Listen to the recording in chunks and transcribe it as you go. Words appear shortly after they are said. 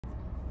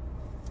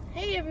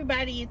Hey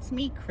everybody, it's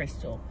me,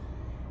 Crystal,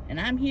 and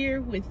I'm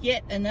here with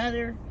yet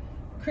another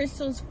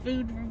Crystal's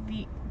food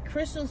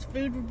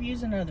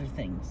reviews and other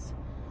things.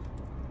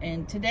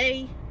 And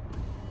today,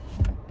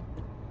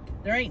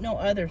 there ain't no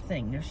other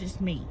thing, there's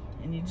just me,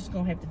 and you're just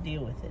gonna have to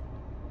deal with it.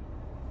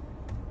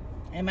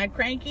 Am I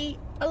cranky?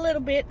 A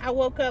little bit. I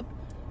woke up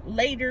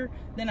later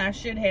than I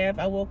should have.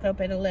 I woke up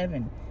at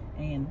 11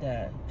 and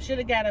should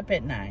have got up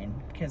at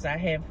 9 because I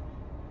have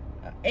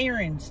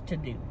errands to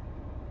do.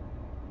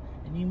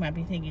 And you might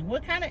be thinking,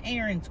 what kind of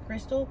errands,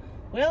 Crystal?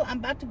 Well, I'm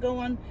about to go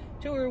on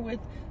tour with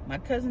my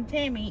cousin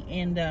Tammy,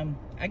 and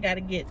I got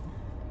to get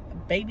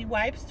baby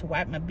wipes to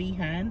wipe my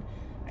behind.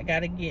 I got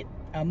to get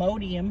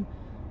Imodium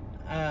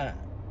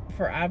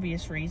for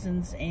obvious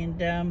reasons, and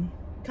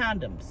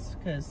condoms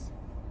because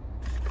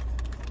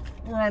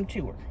we're on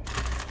tour.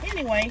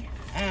 Anyway,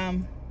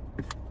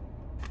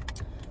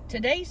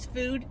 today's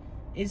food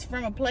is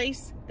from a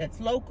place that's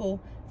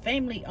local,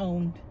 family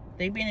owned.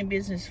 They've been in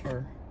business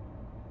for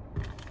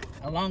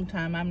a long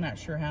time. I'm not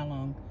sure how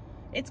long.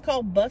 It's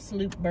called Bus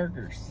Loop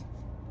Burgers.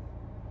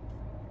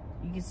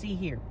 You can see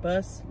here,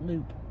 Bus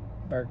Loop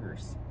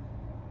Burgers.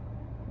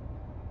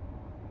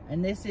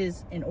 And this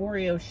is an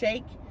Oreo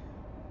shake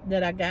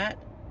that I got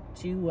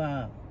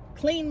to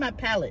clean my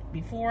palate.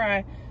 Before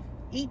I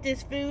eat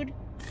this food,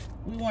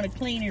 we want to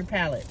clean your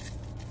palate.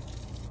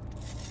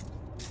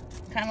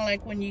 Kind of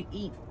like when you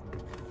eat.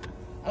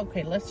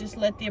 Okay, let's just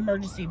let the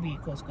emergency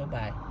vehicles go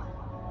by.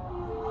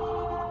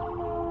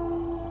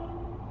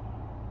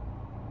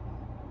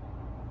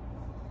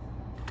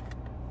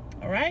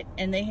 Alright,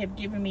 and they have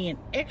given me an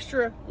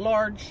extra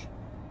large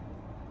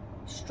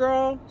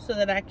straw so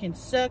that I can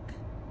suck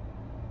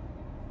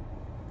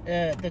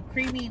the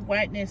creamy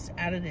whiteness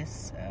out of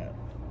this.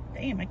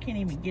 Damn, I can't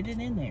even get it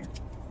in there.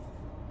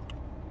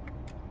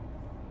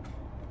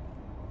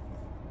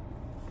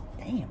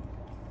 Damn.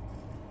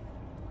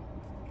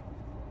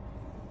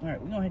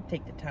 Alright, we're going to have to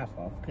take the top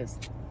off because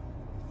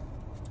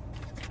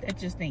that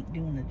just ain't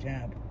doing the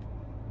job.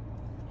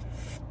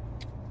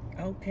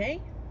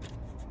 Okay.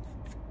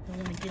 I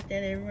want to get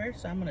that everywhere,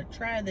 so I'm going to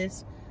try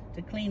this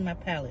to clean my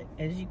palate.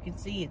 As you can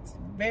see, it's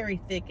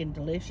very thick and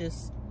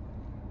delicious.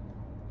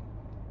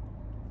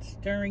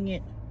 Stirring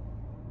it.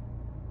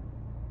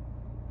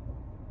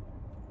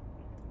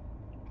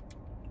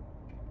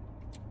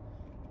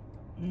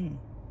 Mmm.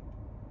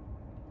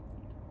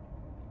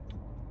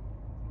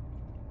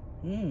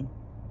 Mmm.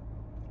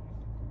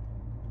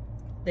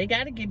 They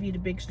got to give you the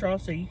big straw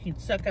so you can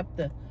suck up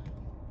the...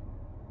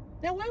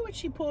 Now, why would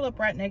she pull up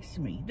right next to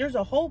me? There's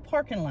a whole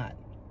parking lot.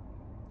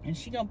 And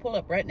she gonna pull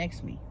up right next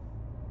to me.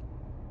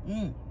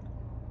 Mmm.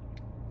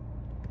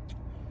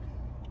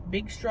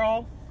 Big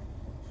straw.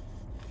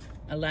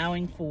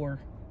 Allowing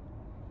for...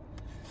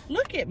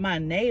 Look at my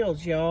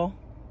nails, y'all.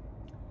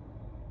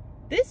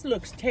 This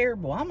looks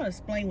terrible. I'm gonna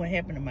explain what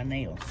happened to my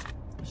nails.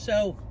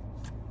 So,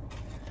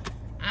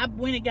 I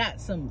went and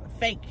got some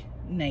fake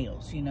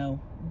nails, you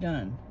know,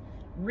 done.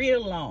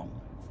 Real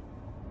long.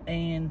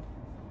 And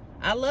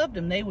I loved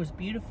them. They was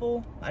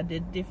beautiful. I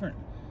did different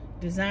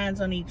designs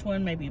on each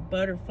one, maybe a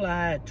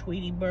butterfly, a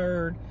Tweety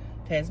bird,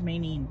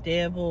 Tasmanian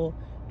devil,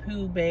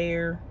 Pooh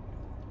Bear,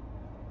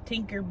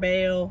 Tinker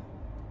Bell.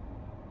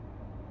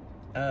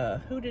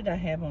 Who did I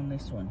have on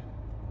this one?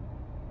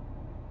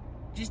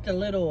 Just a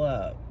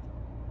little,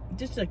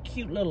 just a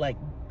cute little like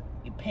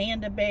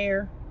panda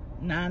bear,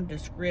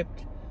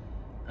 nondescript,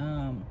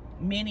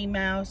 Minnie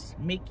Mouse,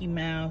 Mickey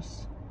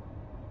Mouse,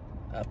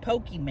 a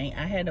Pokemon.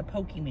 I had a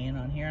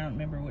Pokemon on here. I don't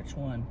remember which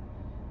one.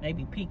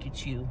 Maybe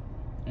Pikachu.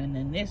 And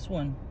then this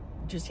one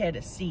just had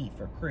a C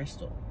for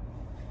Crystal.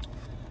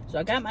 So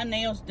I got my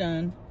nails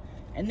done.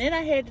 And then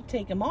I had to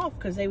take them off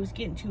because they was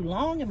getting too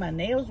long and my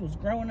nails was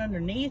growing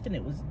underneath and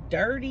it was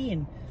dirty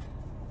and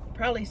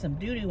probably some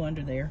doo-doo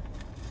under there.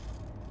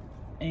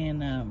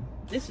 And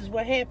this is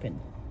what happened.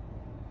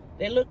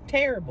 They look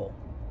terrible.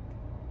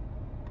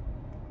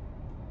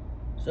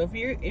 So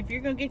if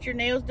you're gonna get your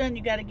nails done,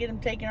 you got to get them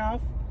taken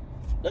off.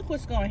 Look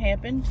what's gonna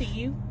happen to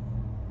you.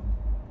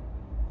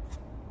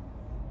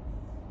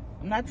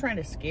 I'm not trying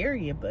to scare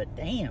you, but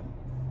damn.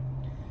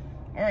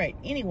 Alright,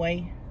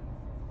 anyway.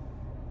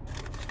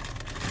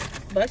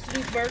 Bus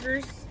Loop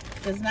Burgers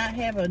does not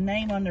have a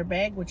name on their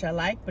bag, which I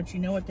like, but you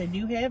know what they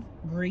do have?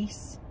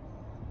 Grease.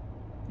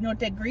 You know what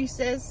that grease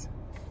says?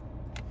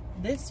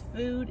 This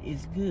food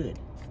is good.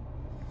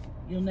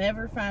 You'll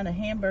never find a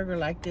hamburger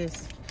like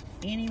this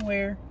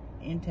anywhere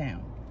in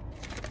town.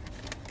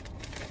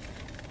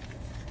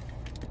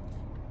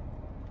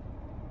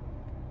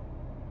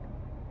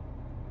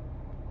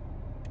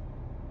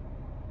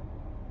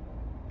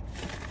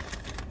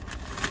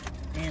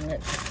 And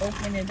let's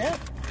open it up.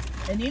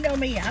 And you know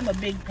me, I'm a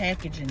big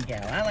packaging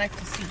gal. I like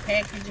to see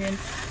packaging.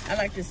 I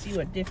like to see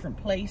what different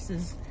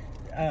places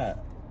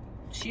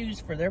choose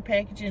for their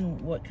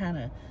packaging, what kind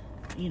of,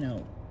 you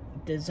know,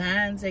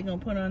 designs they're going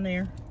to put on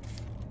there.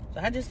 So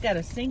I just got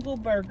a single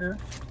burger,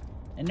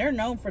 and they're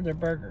known for their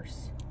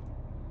burgers.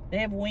 They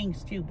have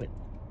wings too, but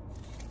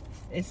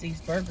it's these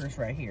burgers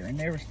right here. And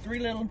there was 3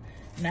 little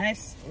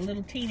nice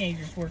little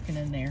teenagers working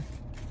in there.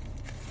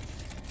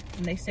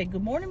 And they say,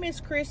 good morning, Miss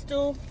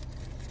Crystal.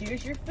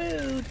 Here's your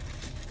food.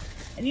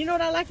 And you know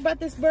what I like about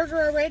this burger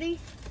already?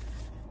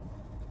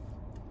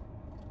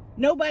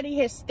 Nobody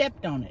has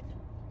stepped on it.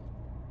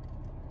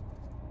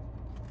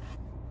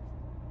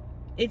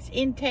 It's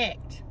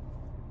intact.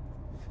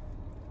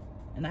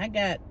 And I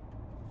got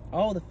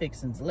all the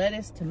fixings.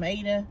 Lettuce,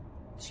 tomato,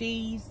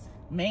 cheese,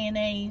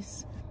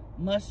 mayonnaise,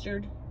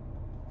 mustard.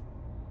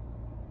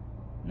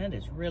 And that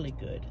is really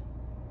good.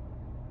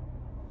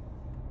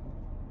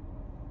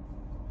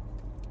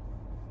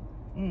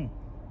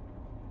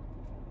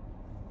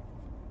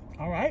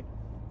 All right.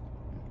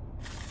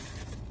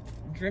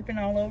 Dripping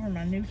all over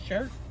my new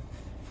shirt.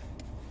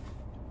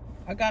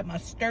 I got my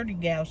Sturdy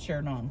Gal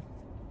shirt on.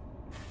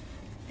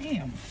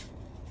 Damn.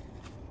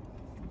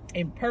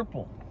 In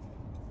purple.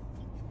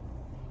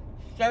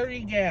 Sturdy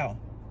Gal.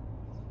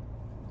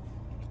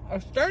 A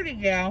sturdy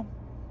gal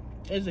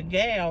is a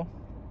gal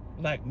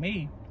like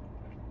me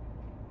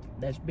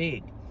that's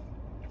big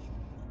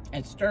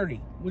and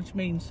sturdy, which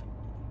means,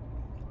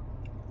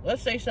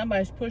 let's say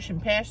somebody's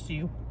pushing past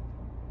you.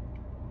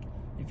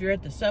 If you're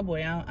at the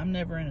subway, I'm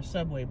never in a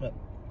subway, but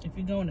if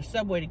you go in a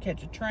subway to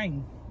catch a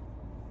train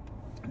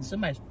and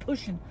somebody's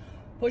pushing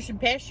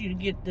past you to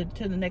get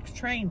to the next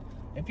train,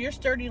 if you're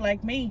sturdy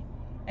like me,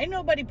 ain't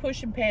nobody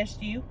pushing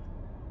past you.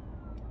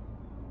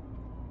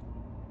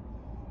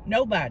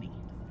 Nobody.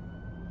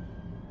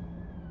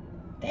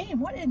 Damn,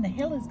 what in the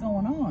hell is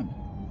going on?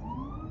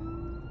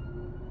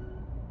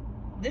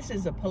 This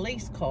is a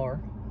police car.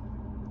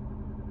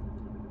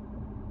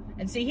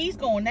 And see, he's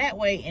going that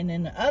way, and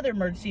then the other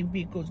emergency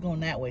vehicle is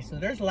going that way. So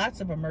there's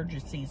lots of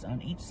emergencies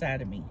on each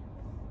side of me.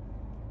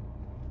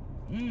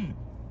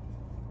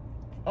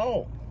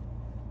 Oh.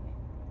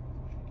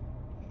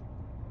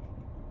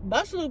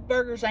 Bus Loop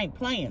Burgers ain't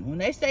playing. When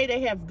they say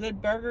they have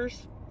good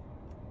burgers,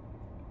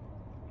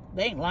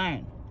 they ain't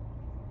lying.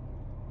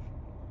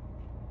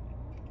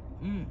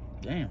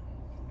 Damn.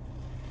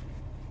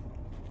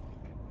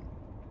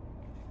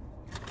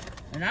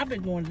 And I've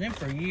been going to them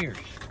for years.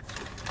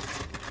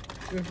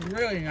 They're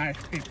really nice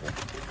people.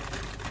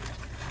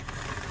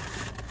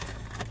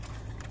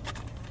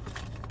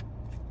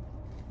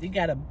 They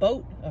got a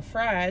boat of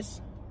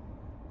fries.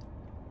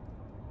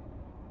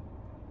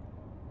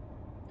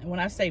 And when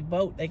I say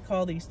boat, they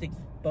call these things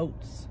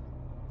boats.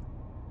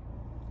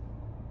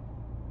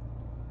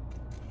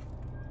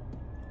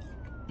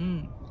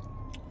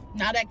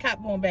 Now that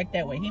cop going back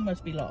that way, he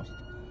must be lost.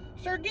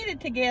 Sir, get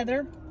it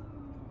together.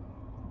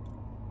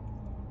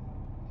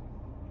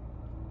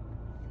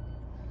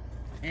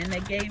 And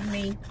they gave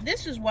me,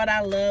 this is what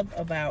I love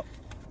about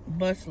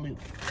Bus Loop.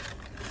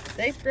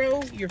 They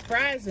throw your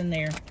fries in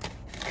there.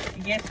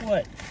 And guess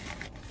what?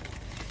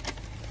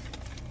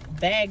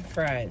 Bag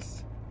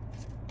fries.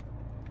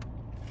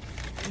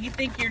 You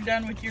think you're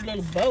done with your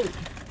little boat.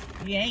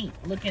 You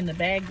ain't. Look in the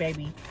bag,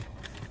 baby.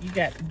 You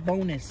got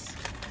bonus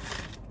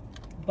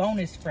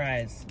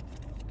fries.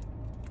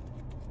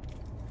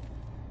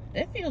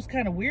 That feels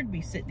kind of weird to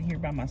be sitting here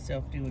by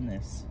myself doing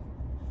this.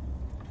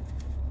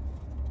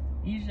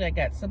 Usually I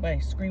got somebody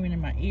screaming in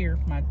my ear,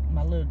 my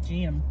little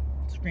Jim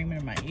screaming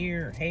in my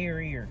ear, or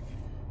Harry, or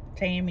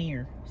Tammy,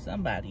 or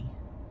somebody.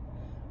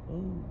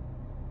 Ooh.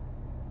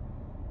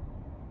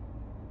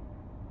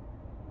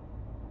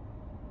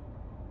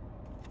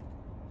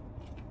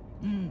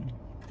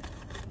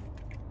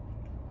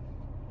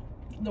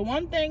 The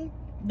one thing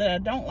that I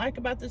don't like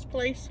about this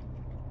place,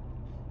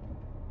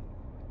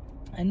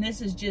 and this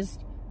has just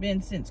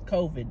been since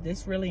COVID,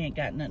 this really ain't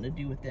got nothing to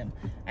do with them.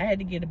 I had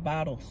to get a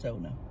bottle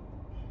soda.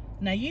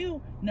 Now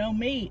you know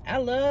me, I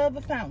love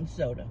a fountain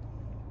soda.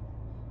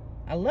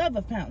 I love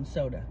a fountain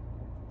soda.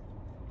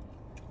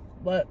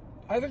 But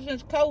ever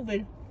since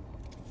COVID,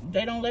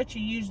 they don't let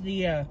you use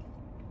the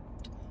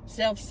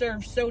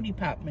self-serve soda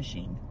pop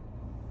machine.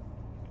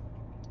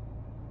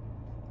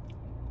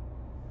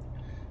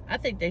 I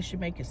think they should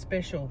make a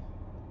special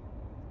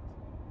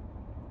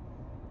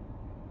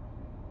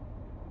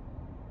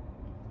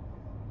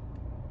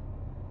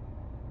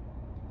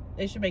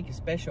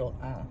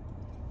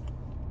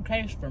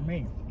case for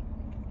me.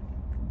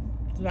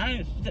 Because I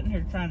ain't sitting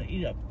here trying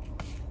to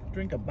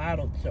drink a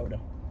bottled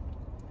soda.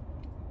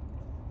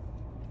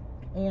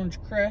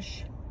 Orange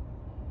Crush.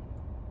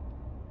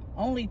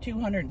 Only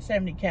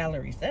 270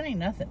 calories. That ain't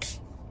nothing.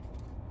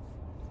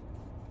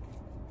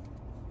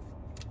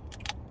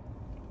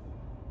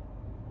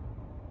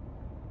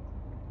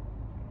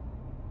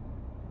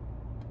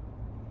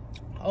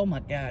 Oh my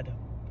God.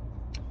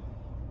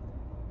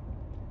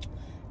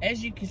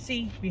 As you can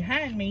see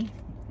behind me,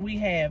 we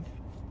have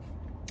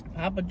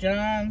Papa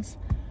John's.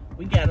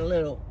 We got a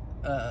little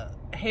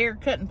hair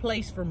cutting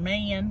place for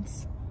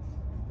Mans.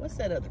 What's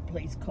that other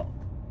place called?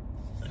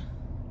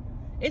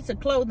 It's a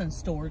clothing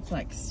store. It's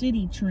like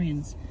City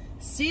Trends.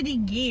 City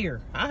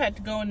Gear. I'll have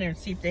to go in there and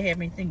see if they have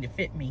anything to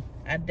fit me.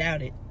 I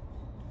doubt it.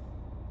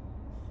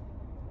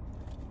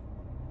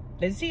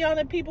 Did you see all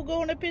the people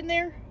going up in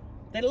there?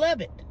 They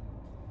love it.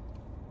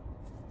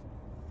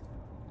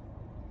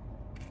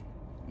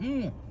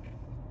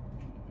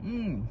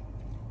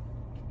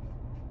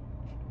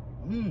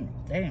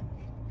 Damn.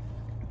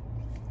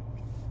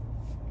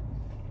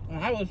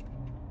 I was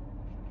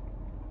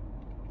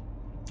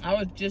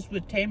just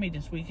with Tammy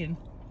this weekend.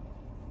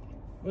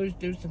 We was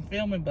doing some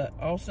filming, but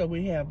also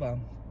we have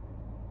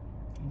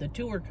the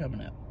tour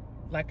coming up.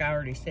 Like I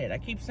already said, I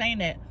keep saying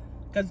that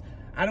because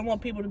I don't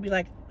want people to be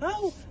like,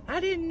 "Oh, I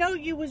didn't know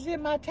you was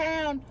in my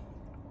town.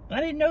 I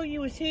didn't know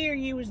you was here.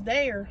 You was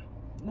there."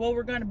 Well,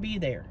 we're gonna be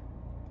there.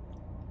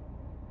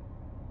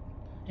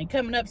 And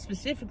coming up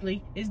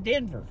specifically is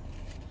Denver.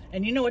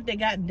 And you know what they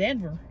got in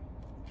Denver?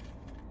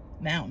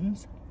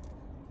 Mountains.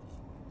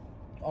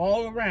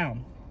 All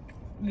around.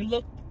 You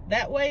look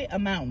that way, a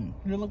mountain.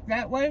 You look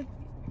that way,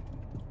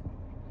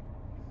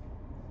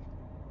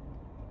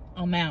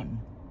 a mountain.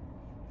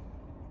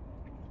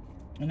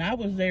 And I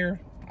was there.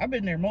 I've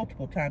been there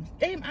multiple times.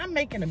 Damn, I'm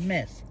making a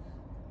mess.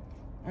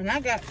 And I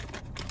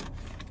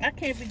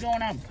can't be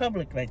going out in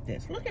public like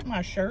this. Look at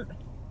my shirt.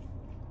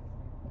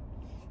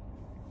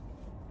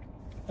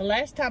 The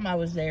last time I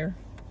was there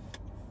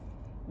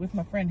with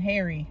my friend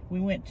Harry, we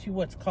went to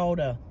what's called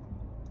a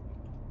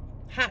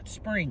hot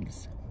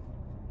springs.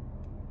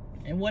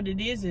 And what it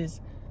is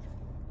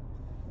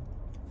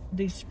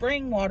these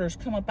spring waters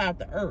come up out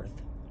the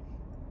earth.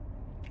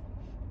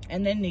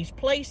 And then these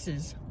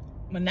places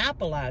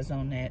monopolize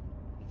on that.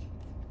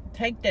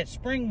 Take that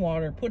spring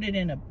water, put it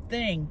in a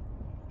thing,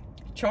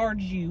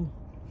 charge you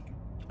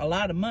a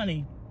lot of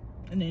money,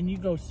 and then you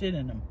go sit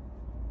in them.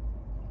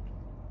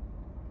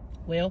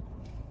 Well,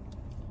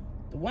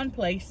 the one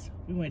place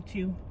we went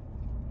to,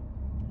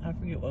 I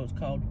forget what it was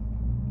called.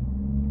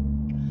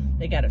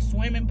 They got a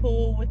swimming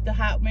pool with the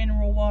hot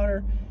mineral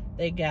water.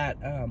 They got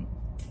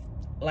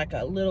like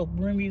a little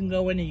room you can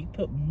go in and you can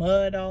put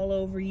mud all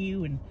over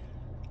you and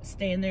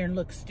stand there and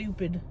look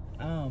stupid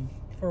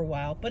for a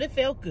while. But it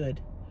felt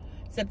good,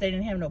 except they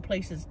didn't have no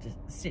places to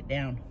sit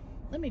down.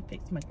 Let me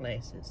fix my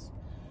glasses.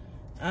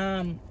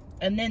 And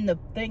then the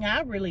thing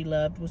I really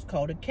loved was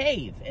called a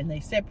cave, and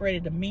they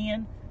separated the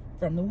men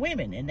from the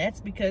women, and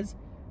that's because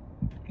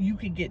you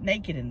could get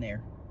naked in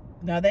there.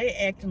 Now they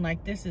acting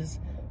like this is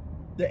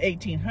the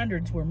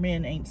 1800s where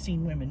men ain't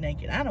seen women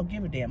naked. I don't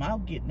give a damn. I'll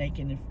get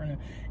naked in front of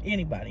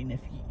anybody, and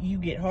if you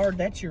get hard,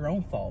 that's your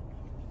own fault.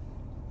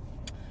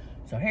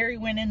 So Harry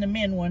went in the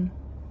men one,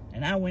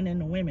 and I went in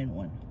the women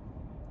one.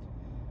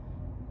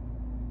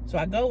 So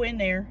I go in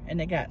there, and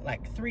they got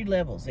like 3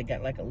 levels. They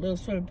got like a little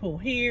swimming pool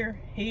here,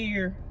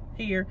 here,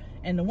 here,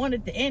 and the one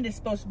at the end is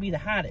supposed to be the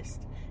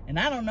hottest. And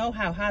I don't know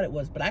how hot it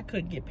was, but I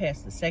couldn't get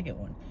past the second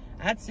one.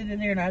 I'd sit in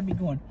there and I'd be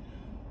going.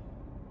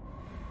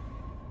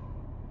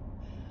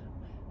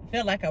 It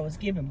felt like I was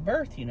giving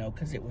birth, you know,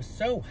 because it was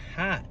so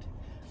hot.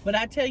 But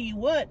I tell you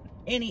what,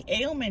 any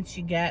ailments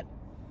you got,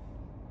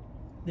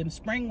 them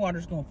spring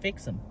water's gonna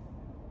fix them.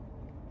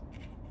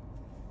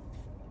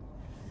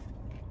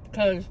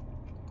 Because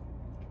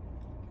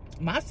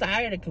my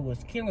sciatica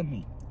was killing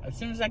me. As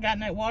soon as I got in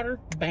that water,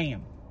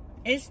 bam,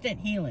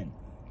 instant healing.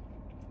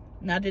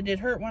 Now, did it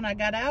hurt when I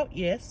got out?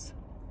 Yes.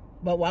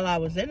 But while I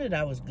was in it,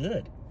 I was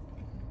good.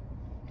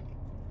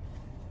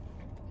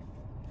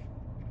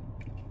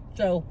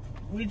 So,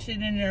 we'd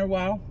sit in there a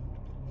while.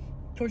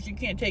 Of course, you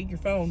can't take your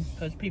phone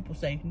because people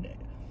say,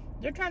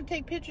 they're trying to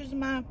take pictures of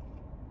my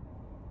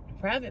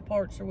private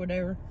parts or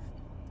whatever.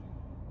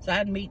 So,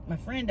 I'd meet my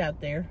friend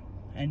out there,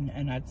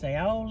 and I'd say,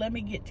 oh, let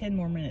me get 10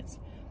 more minutes.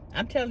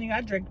 I'm telling you,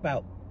 I drank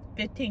about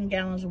 15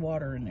 gallons of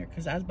water in there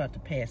because I was about to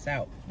pass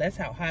out. That's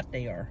how hot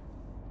they are.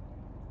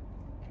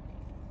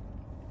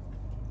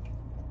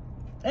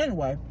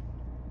 Anyway,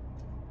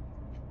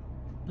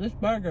 this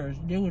burger is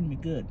doing me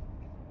good.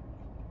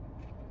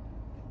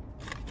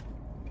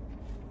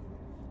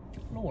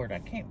 Lord, I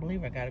can't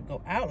believe I gotta go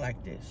out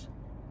like this.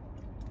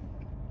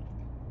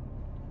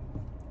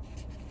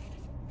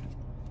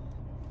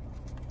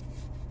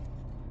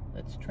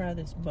 Let's try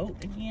this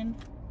boat again.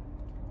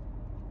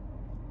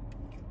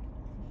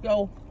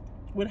 So,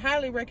 would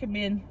highly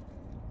recommend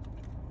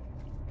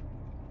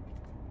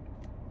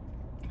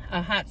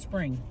a hot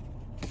spring.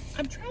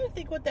 I'm trying to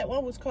think what that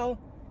one was called.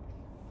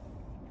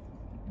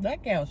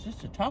 That gal's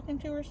just talking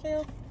to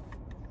herself.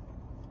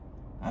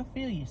 I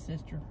feel you,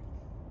 sister.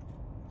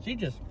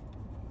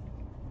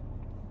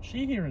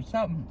 She hearing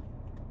something.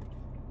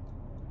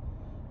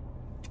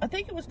 I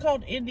think it was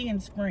called Indian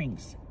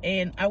Springs.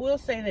 And I will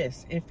say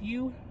this, if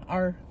you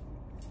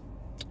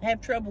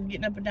have trouble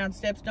getting up and down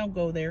steps, don't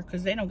go there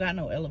because they don't got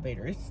no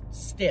elevator. It's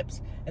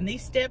steps. And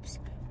these steps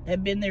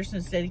have been there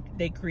since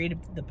they created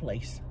the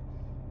place.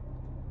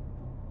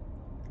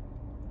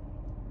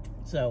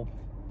 So,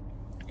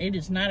 it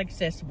is not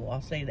accessible,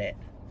 I'll say that.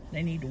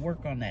 They need to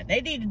work on that.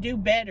 They need to do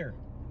better.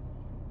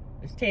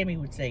 As Tammy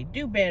would say,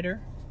 do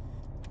better.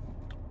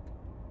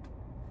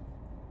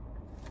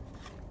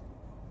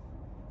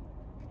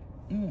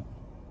 Mm.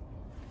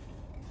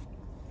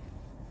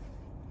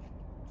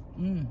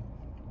 Mm.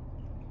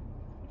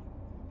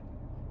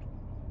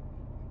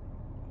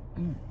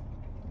 Mm.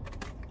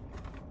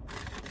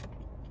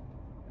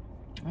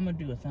 I'm gonna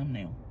do a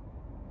thumbnail.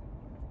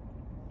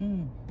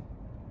 Mm.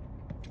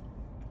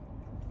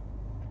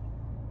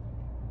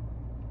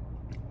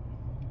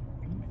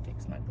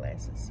 fix my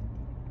glasses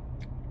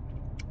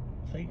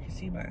so you can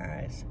see my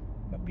eyes,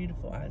 my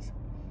beautiful eyes.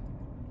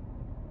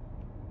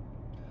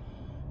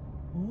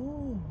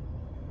 Ooh.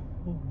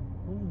 Ooh.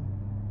 Ooh.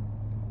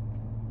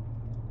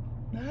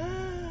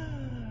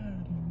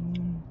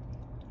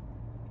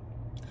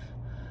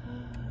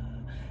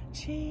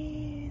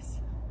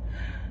 Cheese.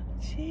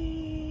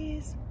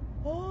 Cheese.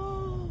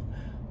 Oh.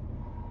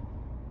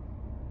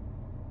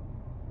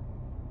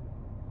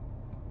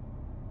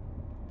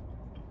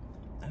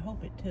 I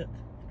hope it took.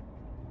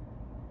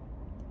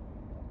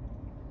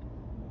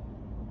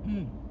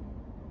 Mmm.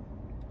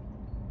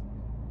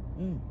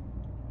 Mmm.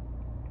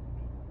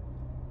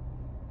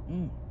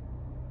 Mmm.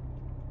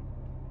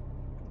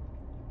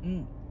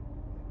 Mmm.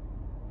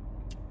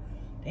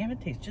 Damn, it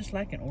tastes just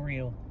like an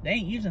Oreo. They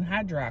ain't using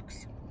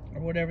Hydrox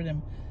or whatever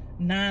them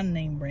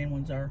non-name brand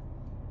ones are.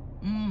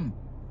 Mmm.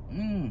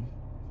 Mmm.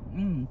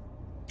 Mmm.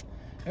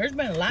 There's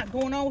been a lot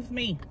going on with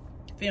me.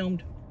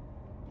 Filmed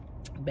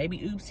Baby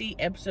Oopsie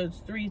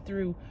episodes 3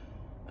 through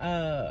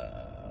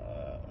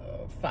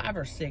 5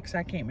 or 6.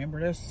 I can't remember.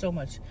 There's so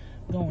much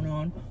going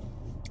on.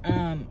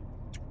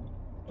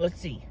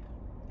 Let's see.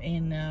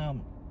 In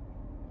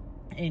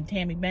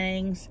Tammy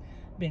Bangs,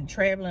 been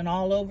traveling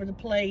all over the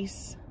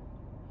place.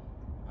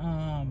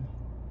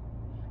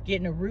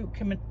 Getting a root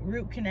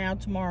canal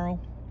tomorrow.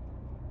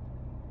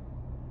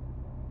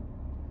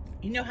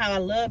 You know how I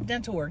love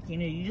dental work. You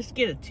know, you just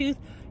get a tooth,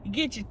 you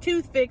get your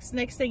tooth fixed.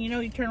 Next thing you know,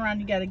 you turn around,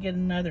 you got to get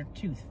another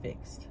tooth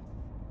fixed.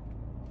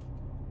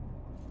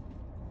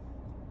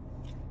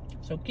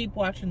 So keep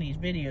watching these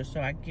videos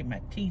so I can get my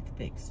teeth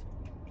fixed.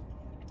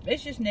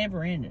 It's just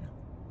never ending.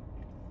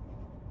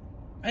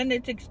 And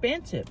it's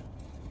expensive.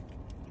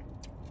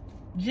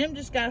 Jim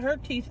just got her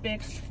teeth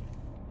fixed.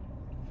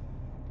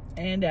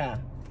 And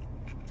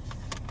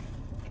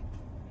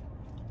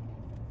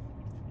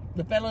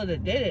the fella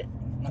that did it,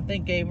 I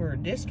think, gave her a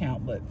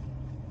discount, but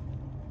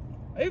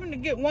even to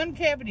get one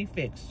cavity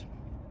fixed,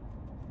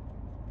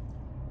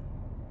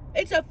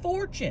 it's a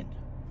fortune.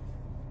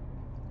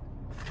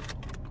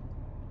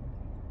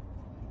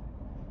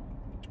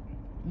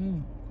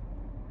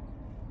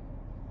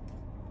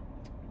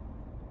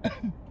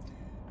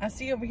 I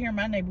see over here in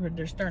my neighborhood,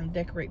 they're starting to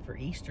decorate for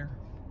Easter.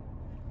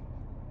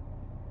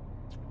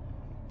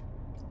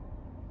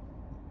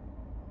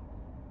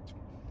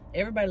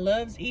 Everybody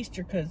loves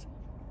Easter because,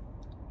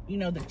 you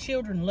know, the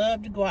children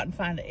love to go out and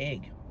find an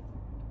egg.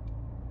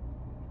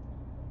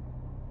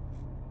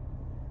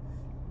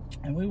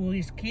 And we were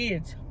these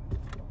kids.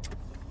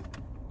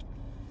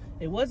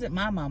 It wasn't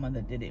my mama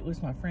that did it. It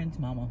was my friend's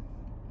mama.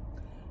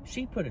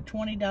 She put a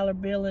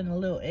 $20 bill in a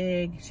little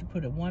egg. She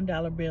put a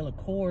 $1 bill, a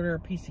quarter, a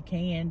piece of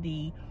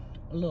candy,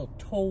 a little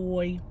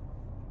toy.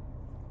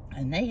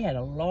 And they had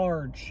a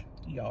large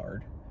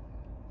yard.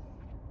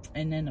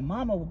 And then the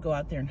mama would go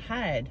out there and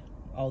hide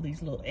all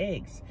these little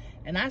eggs.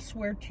 And I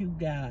swear to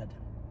God,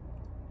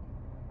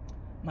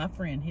 my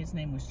friend, his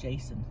name was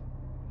Jason,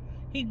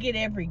 he'd get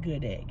every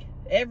good egg,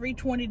 every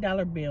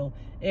 $20 bill,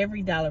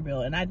 every dollar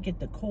bill, and I'd get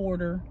the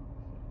quarter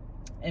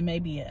and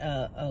maybe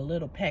a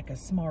little pack of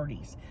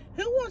Smarties.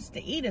 Who wants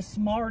to eat a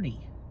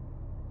Smartie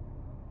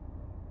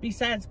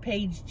besides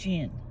Paige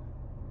Jen?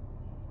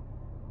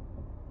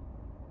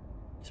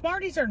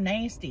 Smarties are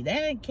nasty.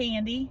 That ain't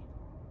candy.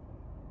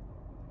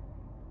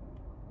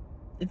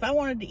 If I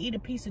wanted to eat a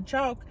piece of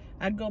chalk,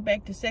 I'd go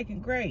back to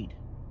 2nd grade.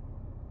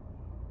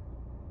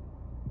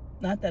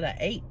 Not that I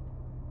ate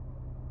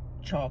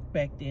chalk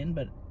back then,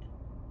 but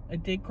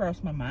it did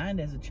cross my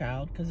mind as a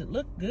child because it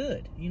looked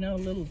good. You know, a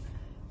little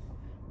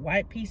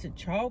white piece of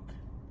chalk.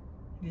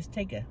 Just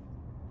take a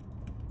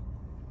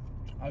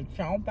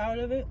chomp out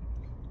of it.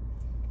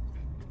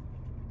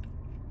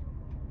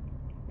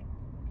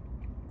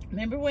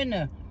 Remember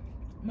when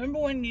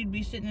you'd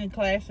be sitting in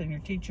class and your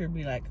teacher would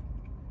be like,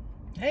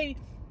 "Hey,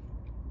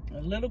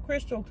 little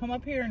Crystal, come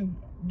up here and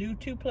do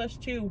 2 +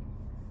 2.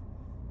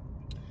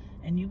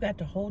 And you got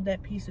to hold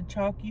that piece of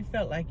chalk. You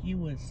felt like you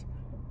was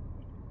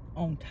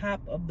on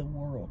top of the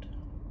world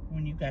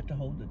when you got to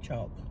hold the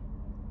chalk.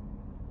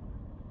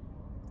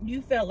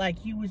 You felt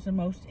like you was the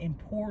most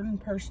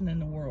important person in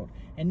the world.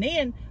 And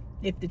then,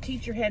 if the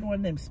teacher had one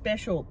of them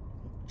special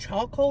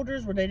chalk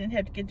holders where they didn't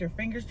have to get their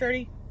fingers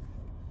dirty,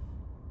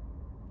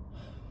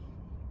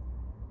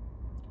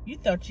 you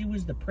thought you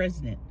was the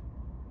president.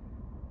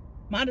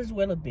 Might as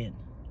well have been.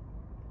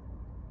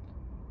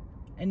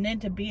 And then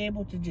to be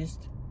able to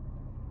just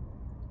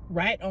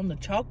write on the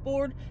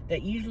chalkboard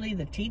that usually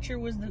the teacher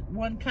was the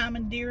one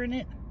commandeering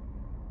it.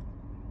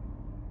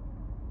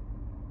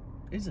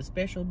 It's a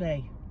special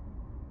day.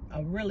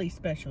 A really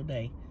special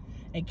day.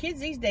 And kids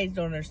these days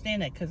don't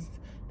understand that because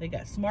they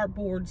got smart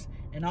boards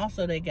and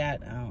also they got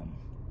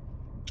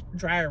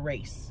dry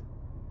erase,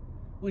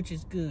 which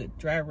is good.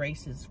 Dry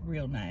erase is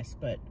real nice,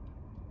 but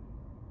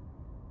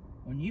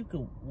when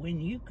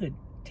you could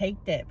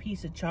take that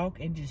piece of chalk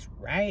and just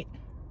write,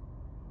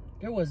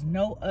 there was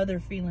no other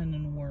feeling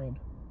in the world.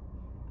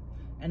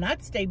 And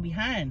I'd stay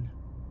behind,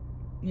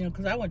 you know,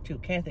 because I went to a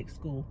Catholic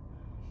school.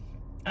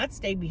 I'd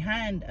stay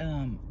behind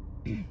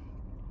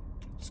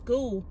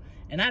school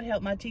And I'd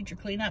help my teacher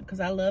clean up because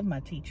I love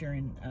my teacher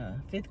in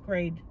 5th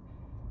grade.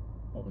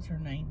 What was her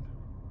name?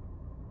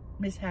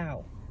 Miss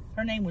Howe.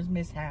 Her name was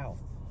Miss Howe.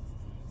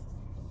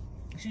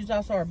 She was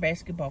also our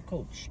basketball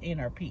coach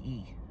and our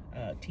PE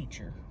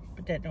teacher.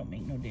 But that don't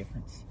make no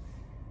difference.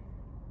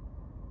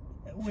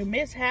 When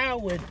Miss Howe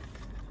would,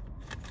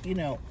 you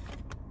know,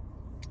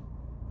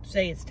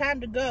 say it's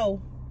time to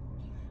go,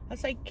 I'd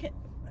say,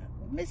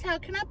 Miss Howe,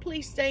 can I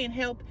please stay and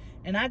help?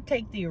 And I'd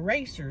take the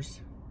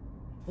erasers.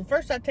 Well,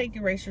 first I'd take the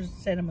erasers and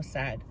set them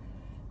aside.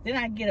 Then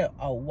I'd get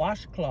a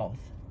washcloth.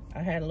 I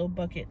had a little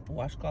bucket, a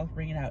washcloth,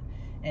 bring it out,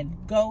 and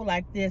go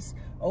like this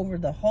over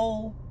the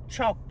whole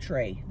chalk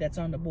tray that's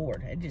on the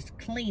board and just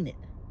clean it.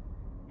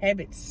 Have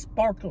it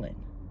sparkling.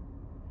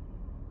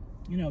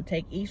 You know,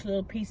 take each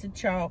little piece of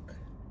chalk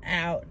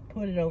out,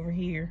 put it over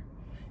here,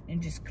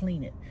 and just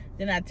clean it.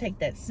 Then I'd take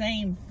that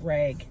same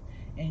rag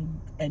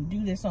and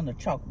do this on the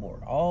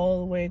chalkboard all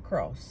the way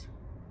across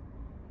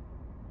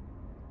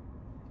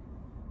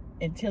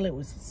until it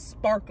was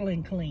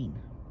sparkling clean.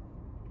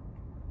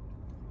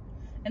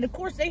 And of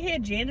course they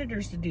had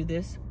janitors to do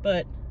this,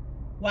 but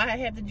why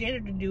have the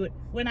janitor do it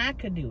when I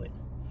could do it?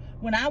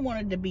 When I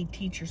wanted to be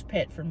teacher's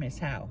pet for Miss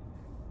Howe.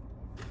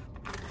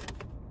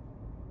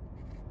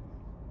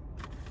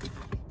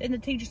 Then the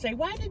teacher say,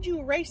 why did you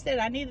erase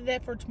that? I needed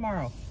that for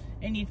tomorrow.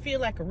 And you'd feel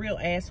like a real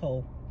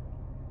asshole.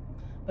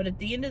 But at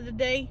the end of the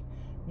day,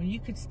 when you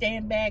could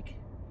stand back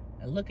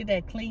and look at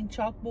that clean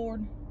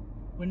chalkboard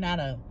with not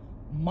a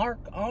mark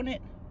on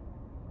it,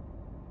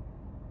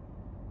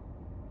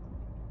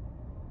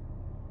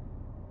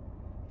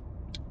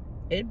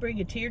 it'd bring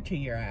a tear to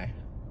your eye.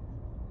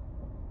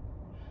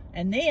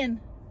 And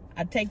then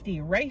I'd take the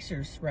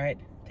erasers, right?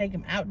 Take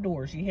them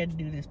outdoors. You had to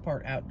do this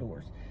part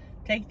outdoors.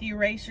 Take the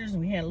erasers, and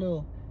we had a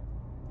little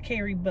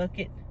carry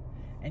bucket,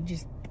 and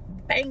just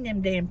bang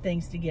them damn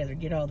things together,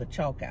 get all the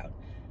chalk out.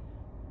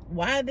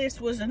 Why this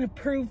was an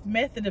approved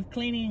method of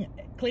cleaning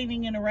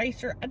an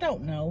eraser, I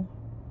don't know.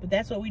 But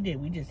that's what we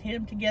did. We just hit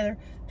them together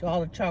till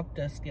all the chalk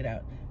dust get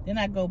out. Then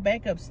I go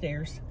back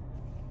upstairs.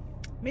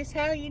 Miss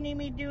Howe, you need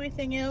me to do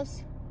anything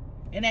else?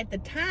 And at the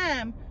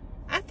time,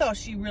 I thought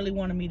she really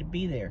wanted me to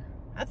be there.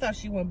 I thought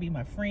she wanted to be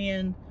my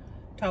friend,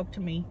 talk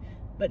to me.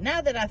 But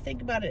now that I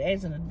think about it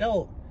as an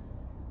adult,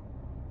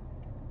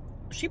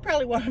 she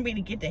probably wanted me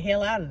to get the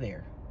hell out of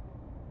there.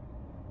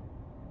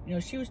 You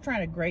know, she was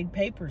trying to grade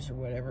papers or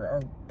whatever,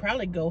 or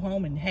probably go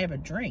home and have a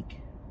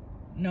drink.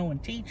 Knowing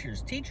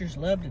teachers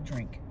love to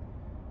drink.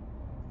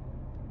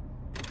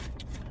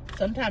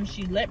 Sometimes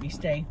she'd let me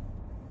stay,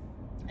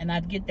 and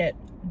I'd get that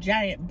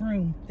giant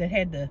broom that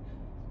had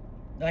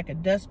like a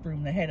dust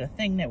broom that had a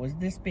thing that was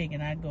this big,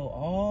 and I'd go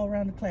all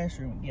around the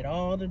classroom and get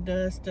all the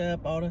dust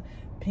up, all the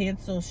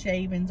pencil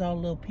shavings, all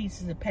the little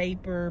pieces of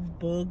paper,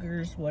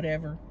 boogers,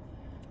 whatever.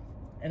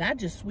 And I'd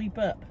just sweep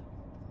up.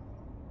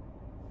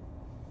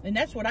 And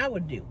that's what I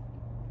would do.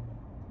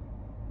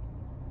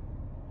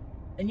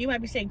 And you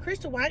might be saying,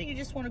 Crystal, why do you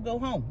just want to go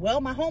home?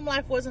 Well, my home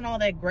life wasn't all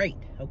that great,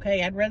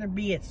 okay? I'd rather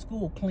be at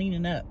school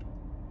cleaning up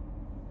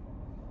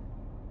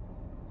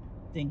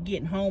than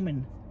getting home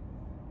and,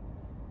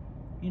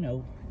 you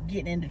know,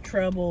 getting into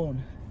trouble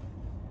and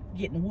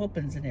getting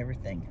whoopings and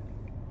everything.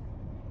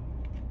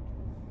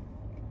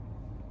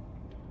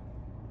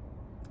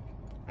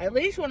 At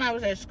least when I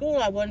was at school,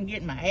 I wasn't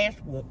getting my ass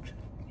whooped.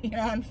 You know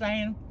what I'm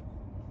saying?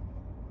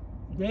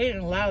 They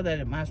didn't allow that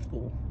at my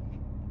school.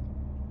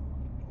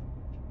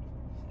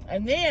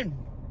 And then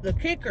the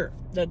kicker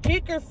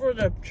for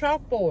the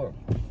chalkboard.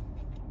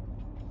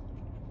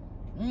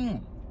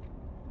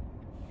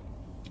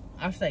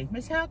 I say,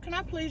 Miss Howe, can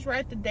I please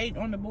write the date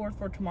on the board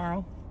for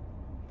tomorrow?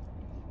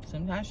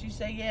 Sometimes she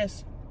say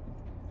yes.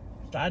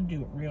 So I'd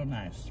do it real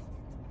nice.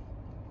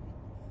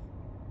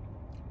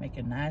 Make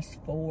a nice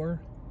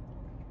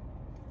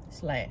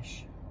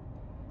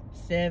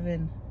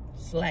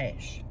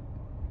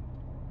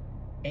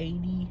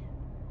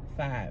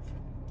 4/7/85.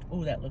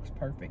 Oh, that looks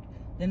perfect.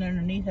 Then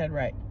underneath I'd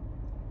write,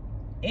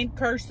 in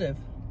cursive,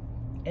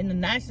 in the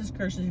nicest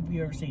cursive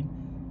you've ever seen,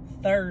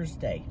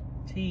 Thursday,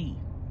 THURSDAY,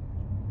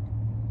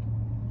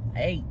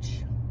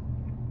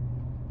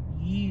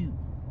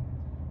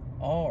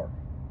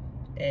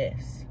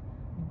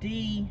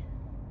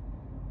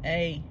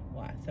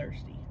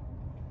 Thursday.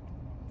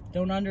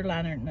 Don't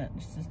underline it or nothing.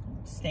 Just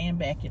stand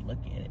back and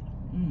look at it.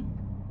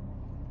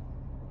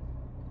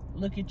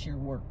 Look at your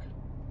work.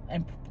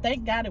 And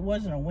thank God it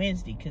wasn't a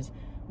Wednesday, because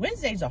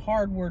Wednesday's a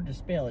hard word to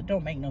spell. It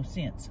don't make no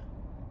sense.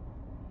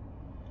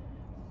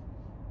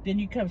 Then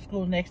you come to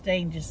school the next day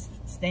and just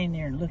stand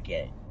there and look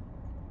at it.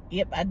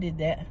 Yep, I did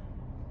that.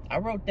 I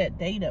wrote that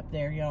date up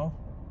there, y'all.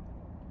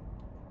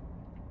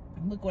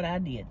 Look what I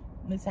did.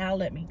 Miss Howe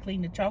let me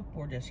clean the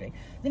chalkboard yesterday.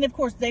 Then, of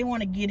course, they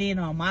want to get in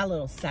on my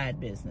little side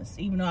business,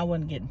 even though I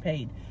wasn't getting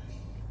paid.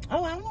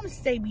 Oh, I want to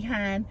stay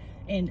behind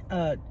and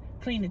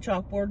clean the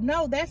chalkboard.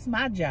 No, that's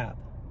my job.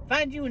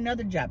 Find you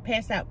another job.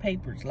 Pass out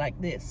papers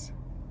like this.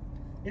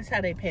 This is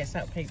how they pass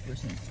out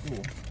papers in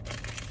school.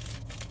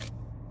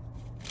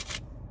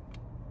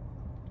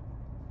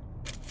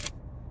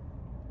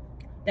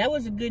 That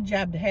was a good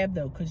job to have,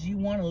 though, because you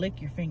want to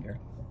lick your finger.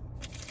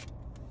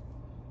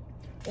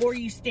 Or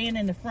you stand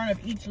in the front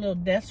of each little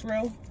desk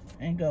row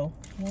and go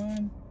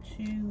 1,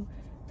 2,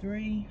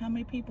 3. How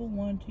many people?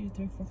 1, 2,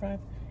 3, 4, 5.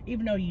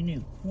 Even though you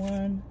knew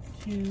 1,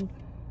 2,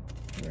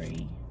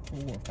 3, 4,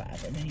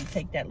 5. And then you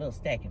take that little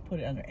stack and put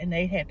it under. And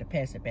they'd have to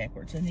pass it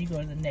backwards. And then you go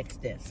to the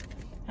next desk.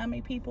 How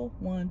many people?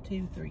 1,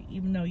 2, 3.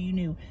 Even though you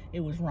knew it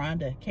was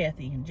Rhonda,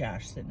 Kathy, and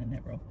Josh sitting in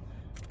that row.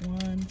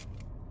 1,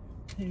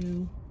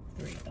 2,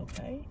 3.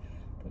 Okay.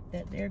 Put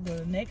that there. Go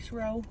to the next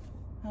row.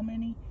 How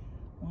many?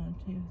 1,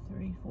 2,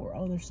 3, 4.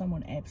 Oh, there's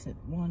someone absent.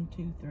 1,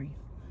 2, 3.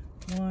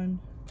 1,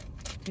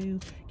 2.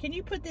 Can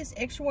you put this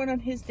extra one on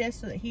his desk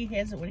so that he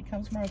has it when he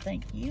comes tomorrow?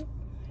 Thank you.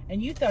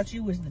 And you thought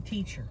you was the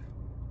teacher.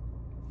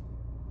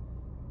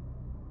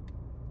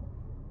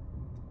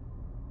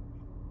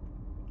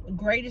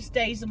 Greatest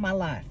days of my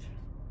life.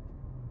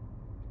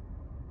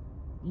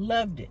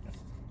 Loved it.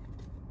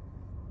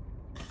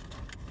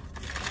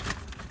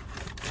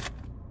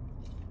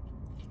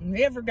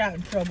 Never got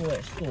in trouble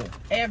at school.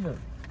 Ever.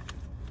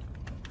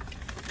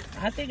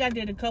 I think I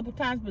did a couple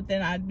times, but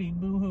then I'd be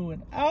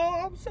boo-hooing.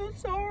 Oh, I'm so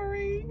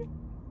sorry.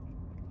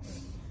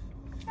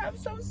 I'm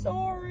so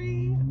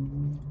sorry.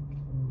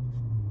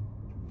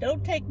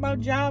 Don't take my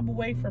job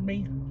away from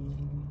me.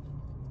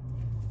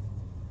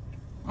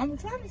 I'm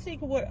trying to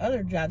think of what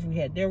other jobs we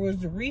had. There was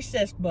the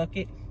recess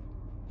bucket.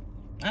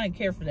 I didn't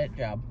care for that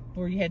job.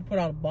 Where you had to put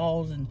all the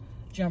balls and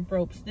jump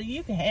ropes.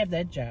 You can have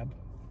that job.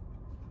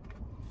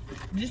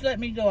 Just let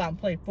me go out and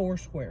play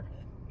Foursquare.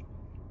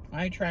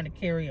 I ain't trying to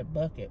carry a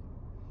bucket.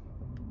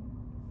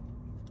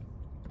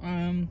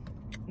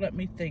 Let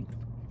me think.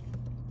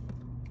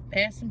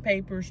 Passing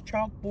papers,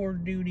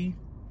 chalkboard duty.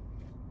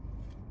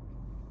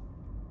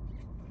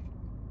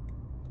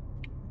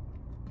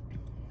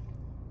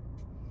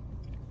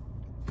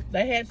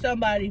 They had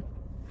somebody,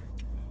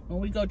 when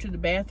we go to the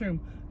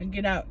bathroom and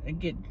get out and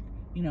get,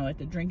 you know, at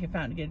the drinking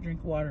fountain to get a drink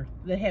of water,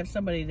 they have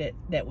somebody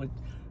that would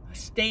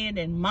stand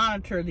and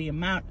monitor the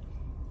amount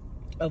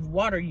of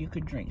water you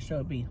could drink. So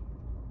it'd be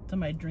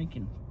somebody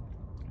drinking.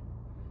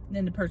 And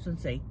then the person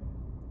would say,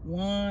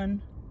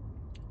 1,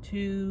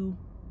 2,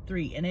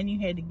 3. And then you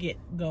had to get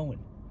going.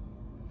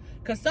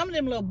 Because some of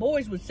them little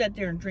boys would sit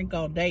there and drink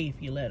all day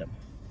if you let them.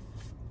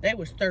 They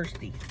was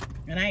thirsty.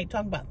 And I ain't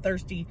talking about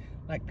thirsty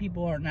like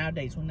people are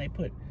nowadays when they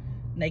put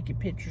naked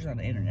pictures on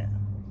the internet.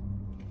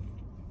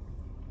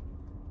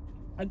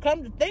 I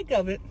come to think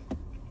of it,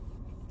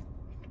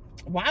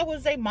 why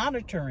was they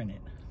monitoring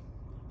it?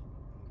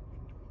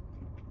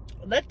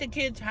 Let the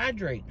kids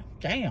hydrate.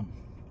 Damn.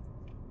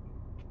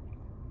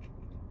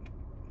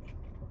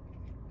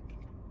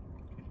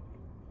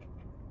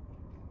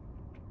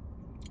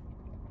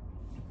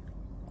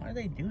 Why do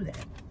they do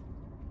that?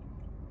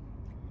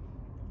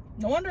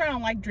 No wonder I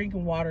don't like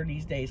drinking water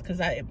these days, because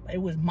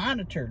it was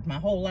monitored my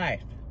whole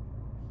life.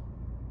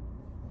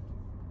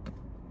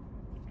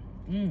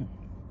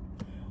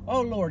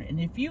 Oh, Lord. And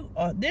if you,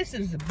 this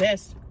is the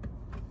best.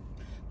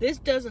 This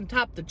doesn't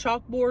top the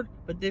chalkboard,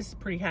 but this is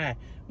pretty high.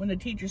 When the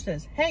teacher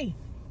says, hey,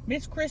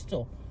 Miss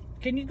Crystal,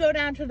 can you go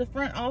down to the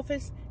front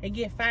office and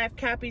get 5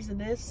 copies of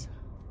this?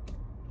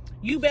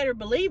 You better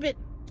believe it,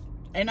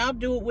 and I'll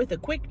do it with a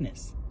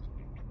quickness.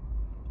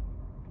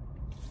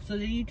 So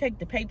then you take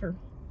the paper,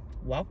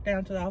 walk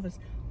down to the office.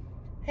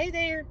 Hey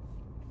there,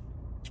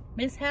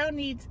 Miss Howe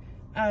needs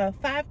 5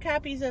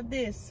 copies of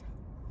this.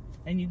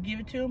 And you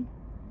give it to them.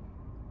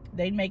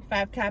 They make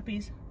 5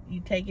 copies. You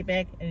take it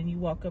back and you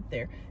walk up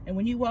there. And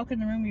when you walk in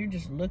the room, you're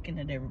just looking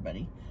at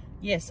everybody.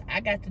 Yes,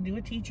 I got to do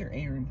a teacher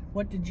errand.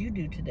 What did you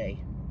do today?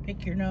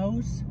 Pick your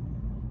nose.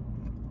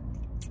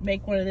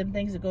 Make one of them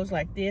things that goes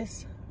like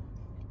this.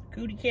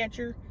 Cootie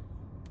catcher.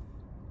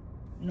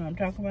 You know what I'm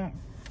talking about?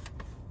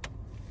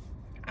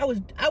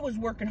 I was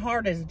working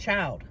hard as a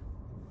child.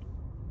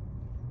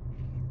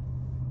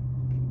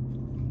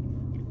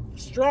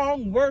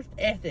 Strong work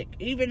ethic,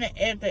 even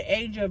at the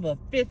age of a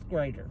 5th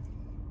grader.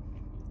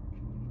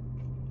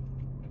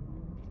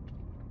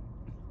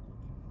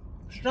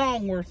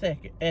 Strong work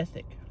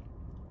ethic.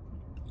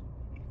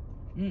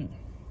 Well,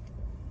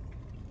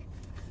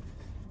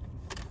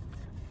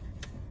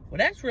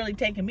 that's really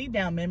taking me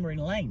down memory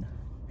lane.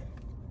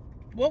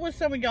 What was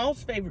some of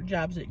y'all's favorite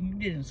jobs that you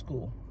did in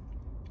school?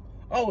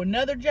 Oh,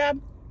 another job?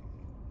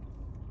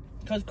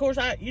 Because, of course,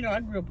 I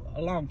grew up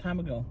a long time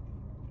ago.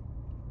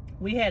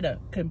 We had a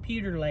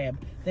computer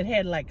lab that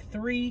had like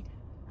 3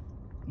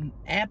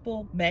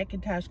 Apple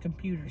Macintosh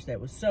computers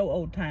that was so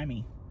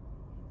old-timey.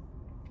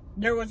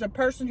 There was a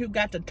person who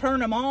got to turn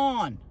them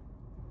on.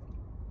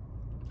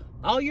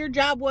 All your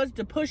job was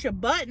to push a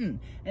button.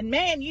 And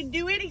man, you'd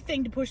do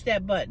anything to push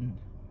that button.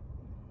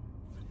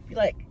 You're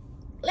like,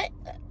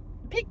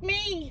 pick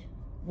me.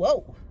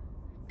 Whoa,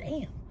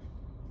 damn.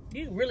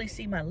 You can really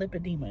see my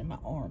lipedema in my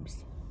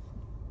arms.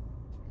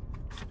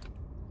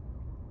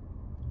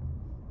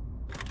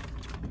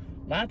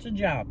 Lots of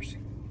jobs.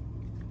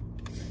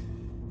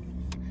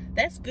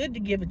 That's good to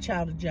give a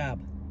child a job.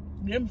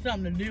 Give them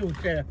something to do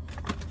instead of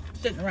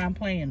sitting around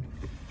playing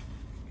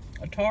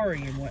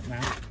Atari and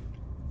whatnot.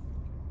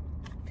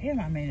 Damn,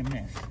 I made a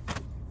mess.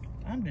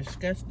 I'm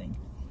disgusting.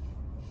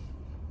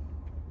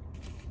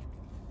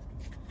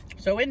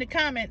 So in the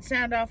comments,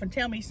 sound off and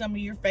tell me some of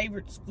your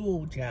favorite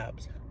school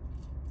jobs.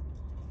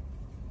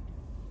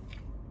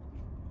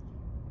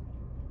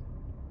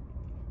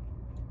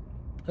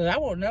 Because I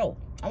want to know.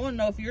 I want to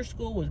know if your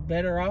school was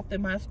better off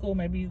than my school.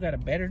 Maybe you got a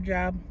better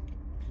job.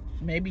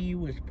 Maybe you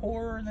was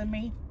poorer than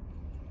me.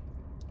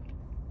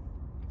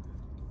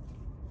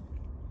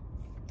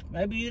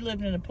 Maybe you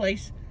lived in a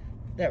place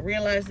that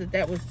realized that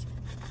that was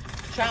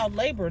child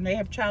labor, and they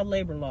have child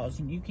labor laws,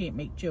 and you can't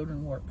make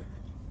children work.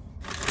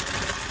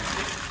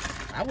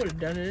 I would have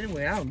done it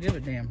anyway. I don't give a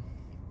damn.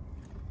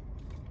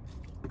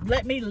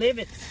 Let me live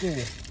at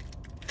school.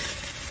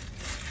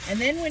 And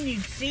then when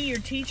you'd see your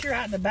teacher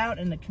out and about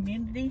in the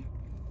community,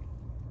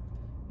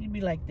 you'd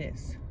be like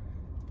this.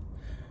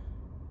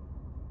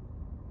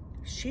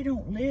 She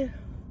don't live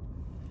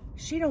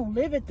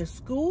at the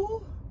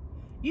school?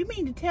 You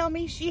mean to tell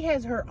me she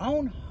has her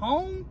own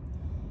home,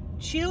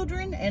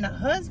 children, and a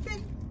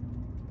husband?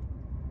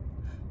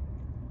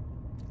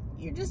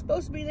 You're just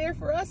supposed to be there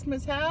for us,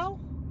 Miss Howe.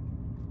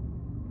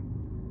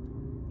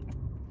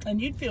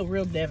 And you'd feel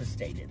real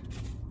devastated.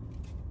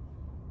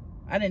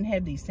 I didn't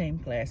have these same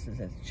glasses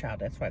as a child.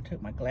 That's why I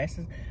took my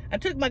glasses. I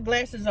took my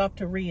glasses off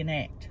to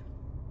reenact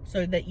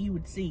so that you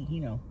would see, you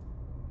know.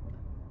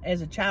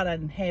 As a child, I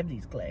didn't have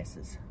these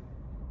glasses.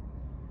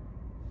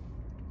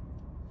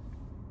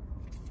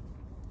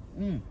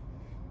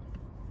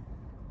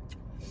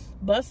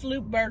 Bus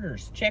Loop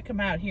Burgers. Check them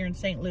out here in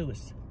St.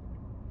 Louis.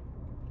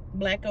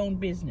 Black-owned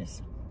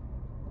business.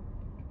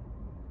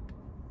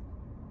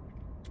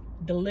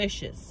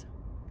 Delicious.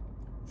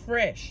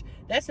 Fresh.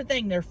 That's the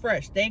thing, they're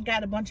fresh. They ain't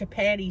got a bunch of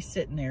patties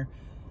sitting there.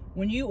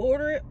 When you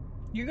order it,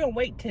 you're going to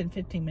wait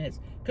 10-15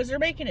 minutes because they're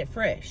making it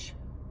fresh.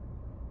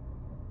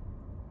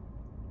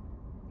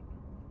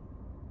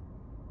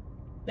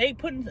 They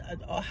putting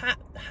a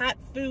hot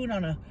food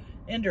on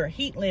under a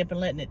heat lamp and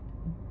letting it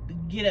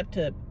get up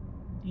to,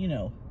 you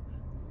know,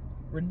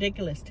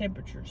 ridiculous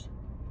temperatures.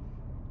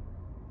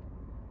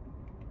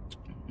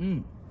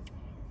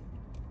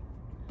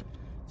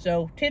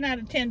 So 10 out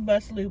of 10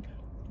 Bus Loop.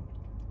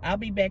 I'll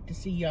be back to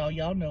see y'all.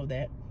 Y'all know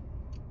that.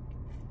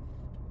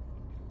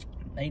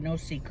 Ain't no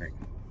secret.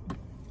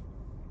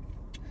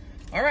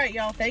 All right,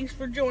 y'all. Thanks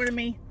for joining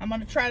me. I'm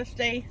going to try to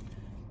stay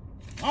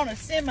on a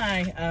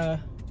semi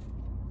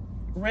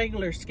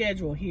regular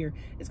schedule here.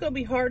 It's going to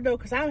be hard, though,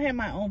 because I don't have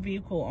my own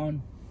vehicle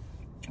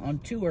on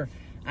tour.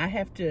 I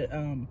have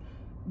to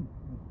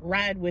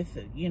ride with,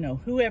 you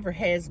know, whoever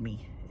has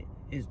me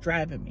is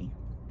driving me.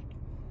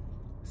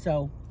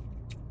 So,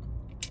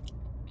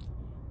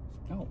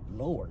 oh,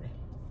 Lord.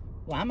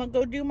 Well, I'm going to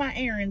go do my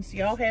errands.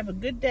 Y'all have a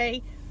good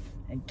day.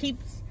 And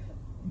keep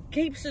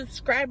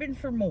subscribing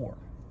for more.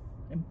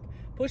 And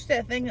push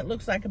that thing that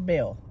looks like a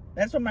bell.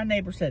 That's what my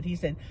neighbor said. He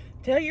said,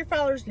 tell your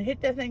followers to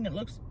hit that thing that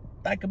looks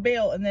like a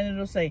bell. And then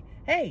it'll say,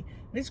 hey,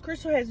 Miss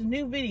Crystal has a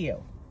new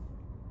video.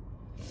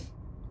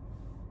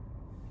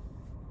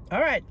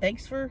 All right.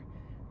 Thanks for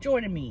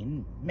joining me.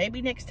 And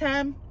maybe next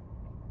time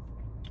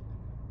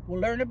we'll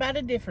learn about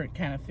a different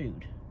kind of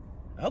food.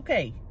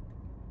 Okay.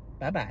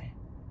 Bye-bye.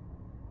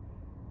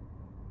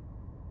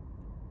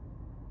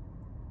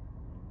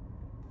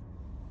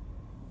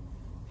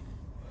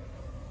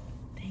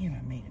 Damn,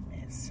 I made a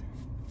mess.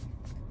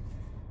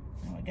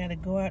 Now I gotta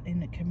go out in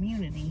the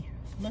community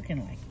looking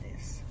like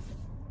this.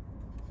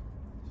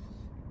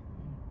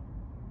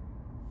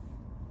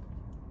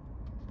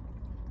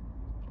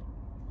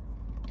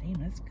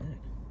 Damn, that's good.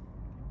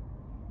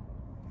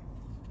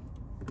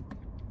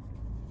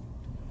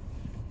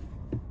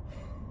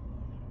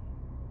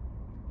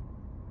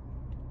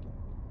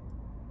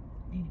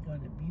 Need to go to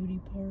the beauty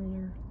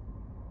parlor.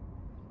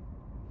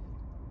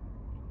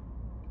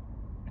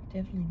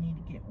 Definitely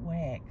need to get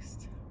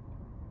waxed.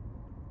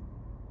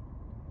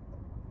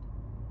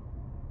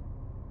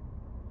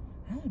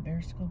 I'm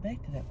embarrassed to go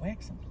back to that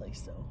waxing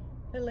place, though.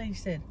 That lady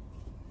said,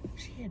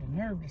 she had the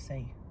nerve to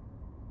say,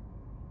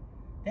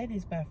 that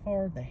is by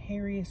far the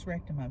hairiest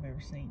rectum I've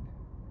ever seen.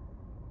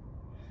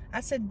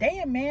 I said,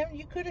 damn, ma'am,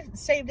 you could have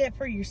saved that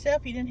for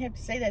yourself. You didn't have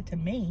to say that to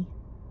me.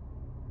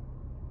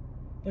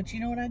 But you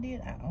know what I did?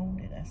 I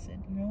owned it. I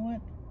said, you know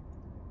what?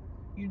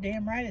 You're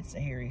damn right it's the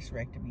hairiest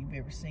rectum you've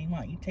ever seen. Why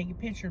don't you take a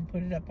picture and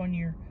put it up on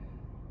your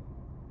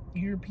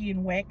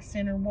European Wax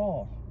Center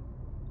wall?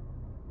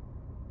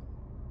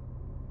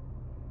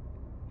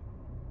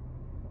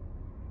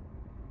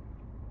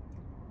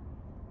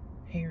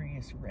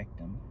 Hairiest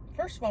rectum.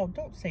 First of all,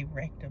 don't say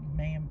rectum,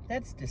 ma'am.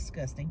 That's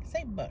disgusting.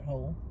 Say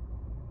butthole.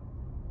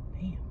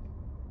 Damn.